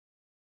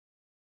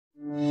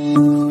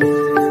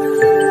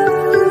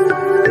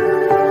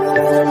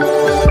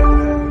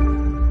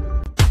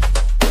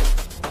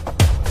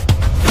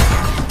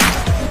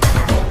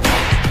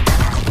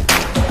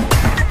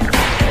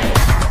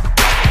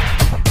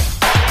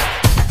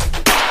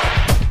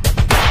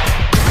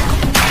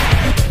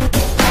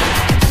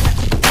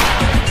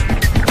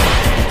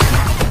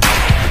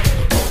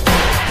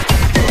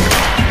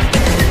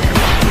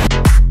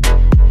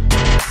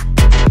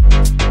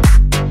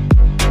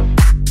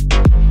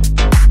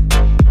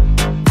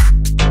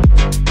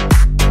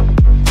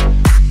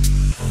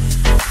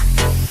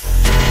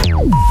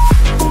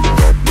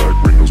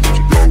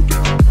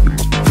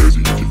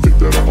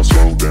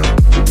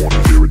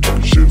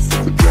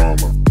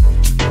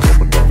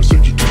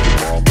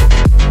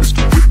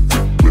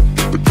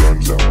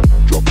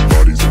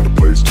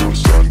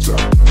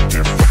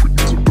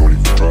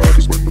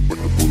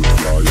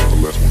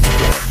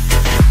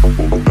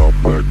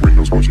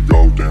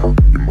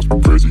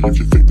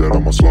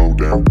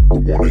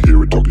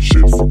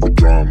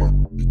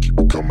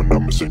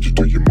send you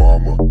to your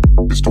mama.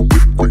 Pistol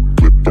whip, quick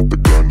clip, get the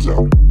guns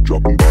out.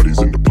 Dropping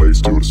bodies into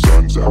place till the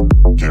sun's out.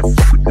 Can't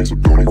fuck with me, so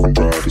don't even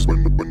try. Cause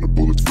when the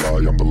bullets fly,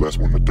 I'm the last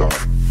one to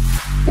die.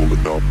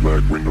 Pulling up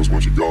black windows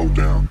once you go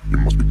down. You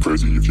must be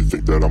crazy if you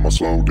think that I'ma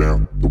slow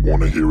down. Don't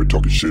wanna hear it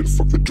talking shit,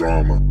 fuck the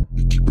drama.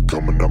 You keep it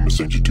coming, I'ma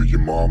send you to your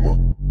mama.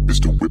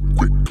 Pistol whip,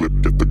 quick clip,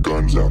 get the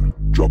guns out.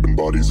 Dropping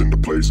bodies into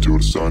place till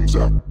the sun's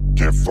out.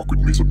 Can't fuck with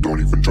me, so don't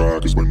even try.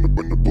 Cause when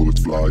the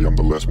bullets fly, I'm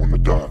the last one to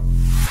die.